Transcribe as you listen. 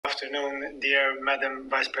afternoon, dear Madam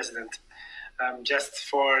Vice President. Just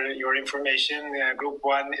for your information, Group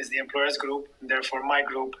 1 is the employers group, and therefore my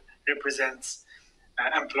group represents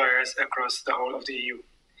employers across the whole of the EU.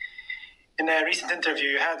 In a recent interview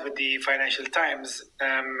you had with the Financial Times,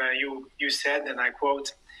 you said, and I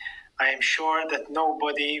quote, "I am sure that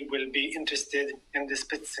nobody will be interested in the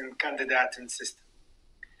Spitzenkandidaten system."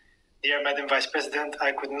 Dear Madam Vice President,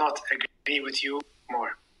 I could not agree with you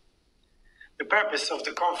more. The purpose of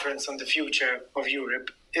the Conference on the Future of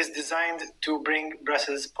Europe is designed to bring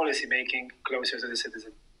Brussels policymaking closer to the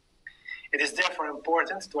citizen. It is therefore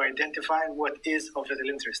important to identify what is of little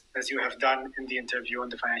interest, as you have done in the interview on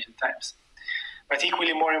the Financial Times. But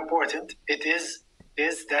equally more important, it is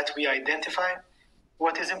that we identify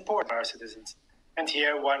what is important for our citizens. And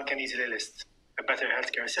here one can easily list a better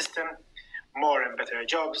healthcare system, more and better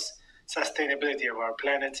jobs, sustainability of our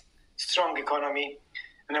planet, strong economy,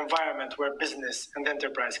 an environment where business and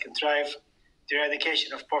enterprise can thrive, the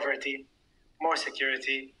eradication of poverty, more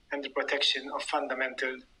security, and the protection of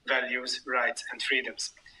fundamental values, rights, and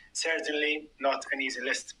freedoms. Certainly not an easy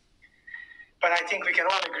list. But I think we can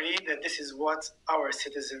all agree that this is what our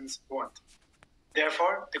citizens want.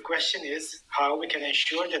 Therefore, the question is how we can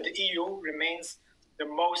ensure that the EU remains the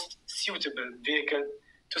most suitable vehicle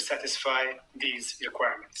to satisfy these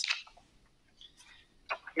requirements.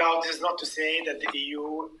 Now, this is not to say that the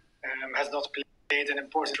EU has not played an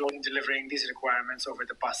important role in delivering these requirements over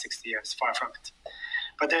the past 60 years, far from it.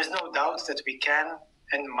 But there's no doubt that we can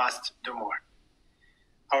and must do more.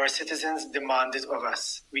 Our citizens demand it of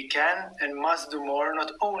us. We can and must do more,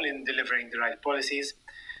 not only in delivering the right policies,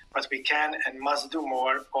 but we can and must do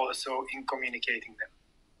more also in communicating them.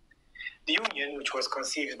 The Union, which was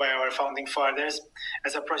conceived by our founding fathers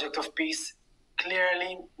as a project of peace,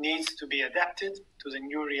 clearly needs to be adapted to the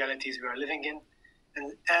new realities we are living in,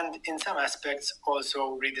 and in some aspects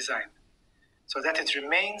also redesigned, so that it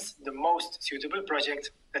remains the most suitable project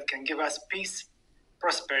that can give us peace,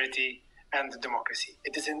 prosperity, and democracy.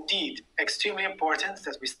 It is indeed extremely important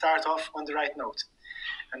that we start off on the right note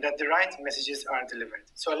and that the right messages are delivered.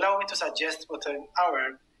 So allow me to suggest what in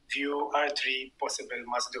our view are three possible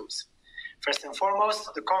must-dos. First and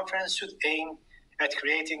foremost, the conference should aim at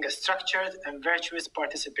creating a structured and virtuous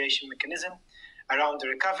participation mechanism around the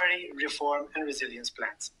recovery, reform, and resilience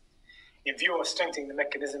plans, in view of strengthening the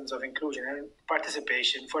mechanisms of inclusion and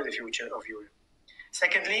participation for the future of Europe.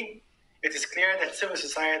 Secondly, it is clear that civil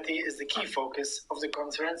society is the key focus of the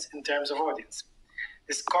conference in terms of audience.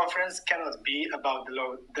 This conference cannot be about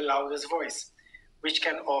the loudest voice, which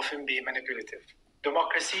can often be manipulative.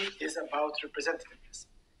 Democracy is about representativeness.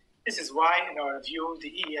 This is why, in our view,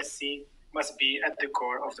 the ESC must be at the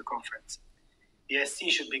core of the conference. The ESC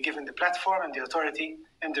should be given the platform and the authority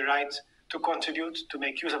and the right to contribute to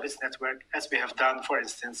make use of its network, as we have done, for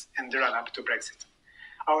instance, in the run-up to Brexit.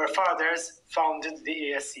 Our fathers founded the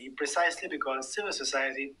ESC precisely because civil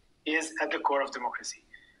society is at the core of democracy.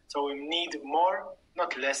 So we need more,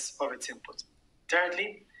 not less, of its input.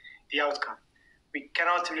 Thirdly, the outcome. We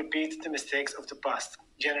cannot repeat the mistakes of the past,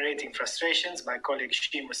 generating frustrations, my colleague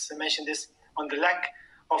Seamus mentioned this, on the lack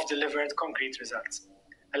of delivered concrete results.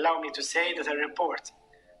 Allow me to say that a report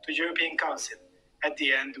to the European Council at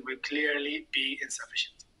the end will clearly be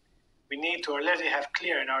insufficient. We need to already have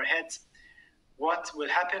clear in our heads what will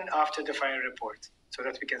happen after the final report, so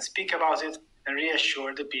that we can speak about it and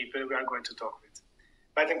reassure the people we are going to talk with.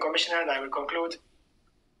 Madam Commissioner, and I will conclude,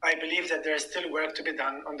 I believe that there is still work to be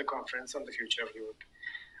done on the Conference on the Future of Europe.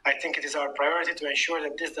 I think it is our priority to ensure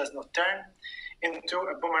that this does not turn into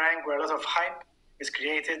a boomerang where a lot of hype is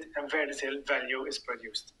created and very little value is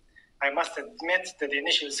produced. I must admit that the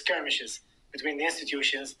initial skirmishes between the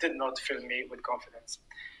institutions did not fill me with confidence.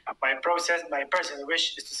 My personal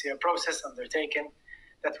wish is to see a process undertaken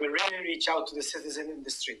that will really reach out to the citizen in the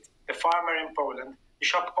street, the farmer in Poland, the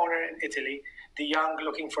shop owner in Italy, the young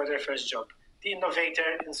looking for their first job, the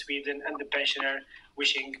innovator in Sweden, and the pensioner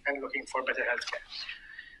wishing and looking for better healthcare.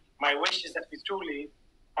 My wish is that we truly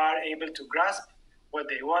are able to grasp what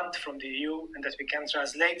they want from the EU and that we can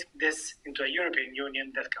translate this into a European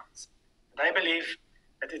Union that counts. And I believe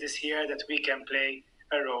that it is here that we can play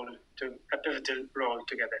a pivotal role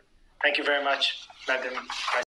together. Thank you very much, Madam Vice